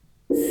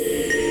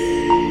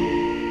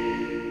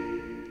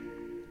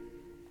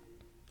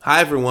Hi,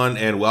 everyone,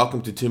 and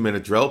welcome to 2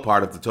 Minute Drill,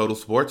 part of the Total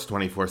Sports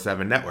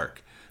 24/7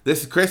 network.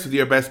 This is Chris with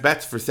your best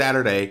bets for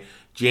Saturday,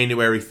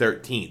 January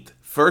 13th.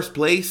 First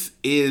place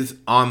is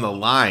on the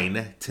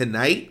line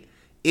tonight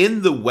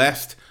in the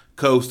West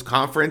Coast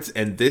Conference,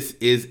 and this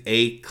is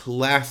a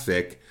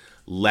classic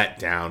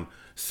letdown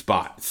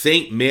spot.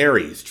 St.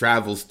 Mary's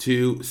travels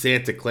to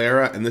Santa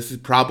Clara, and this is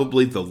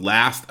probably the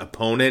last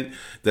opponent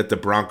that the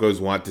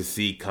Broncos want to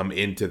see come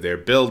into their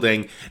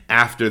building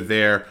after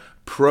their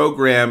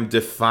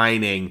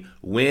program-defining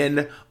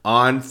win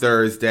on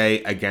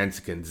Thursday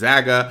against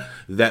Gonzaga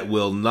that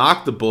will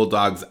knock the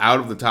Bulldogs out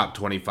of the top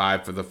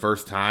 25 for the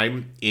first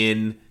time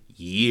in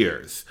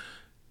years.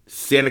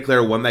 Santa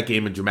Clara won that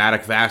game in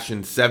dramatic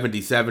fashion,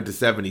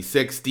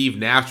 77-76. Steve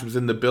Nash was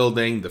in the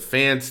building. The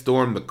fans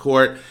stormed the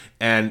court,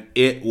 and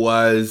it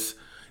was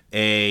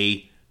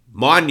a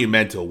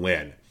monumental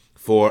win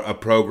for a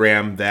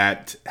program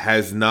that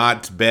has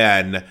not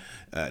been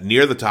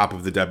near the top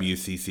of the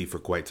WCC for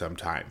quite some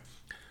time.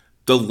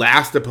 The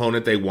last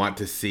opponent they want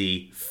to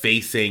see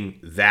facing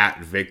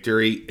that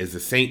victory is the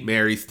St.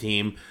 Mary's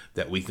team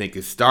that we think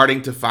is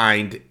starting to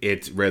find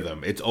its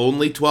rhythm. It's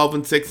only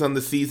 12-6 on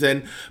the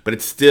season, but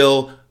it's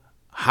still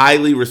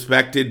highly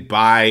respected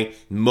by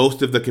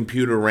most of the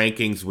computer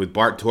rankings, with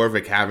Bart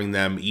Torvik having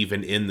them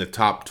even in the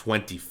top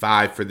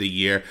 25 for the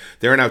year.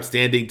 They're an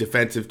outstanding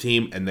defensive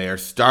team, and they are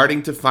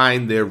starting to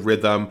find their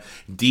rhythm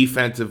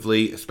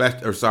offensively,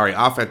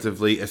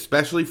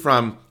 especially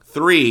from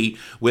three,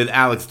 with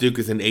Alex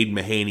Dukas and Aiden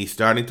Mahaney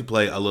starting to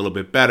play a little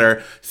bit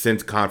better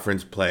since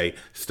conference play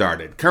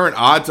started. Current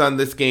odds on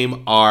this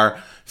game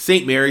are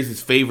St. Mary's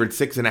is favored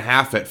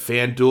 6.5 at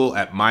FanDuel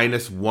at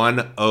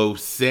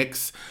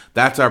 -106.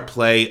 That's our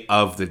play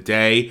of the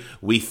day.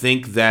 We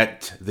think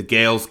that the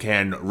Gales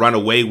can run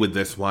away with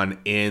this one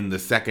in the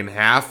second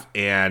half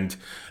and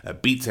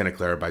beat Santa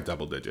Clara by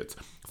double digits.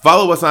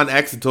 Follow us on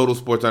X at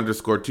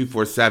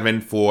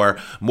TotalSports_247 for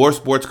more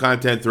sports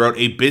content throughout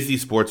a busy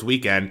sports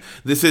weekend.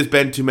 This has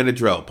been 2 Minute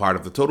Drill, part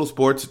of the Total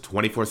Sports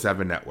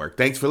 24/7 network.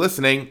 Thanks for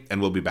listening,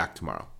 and we'll be back tomorrow.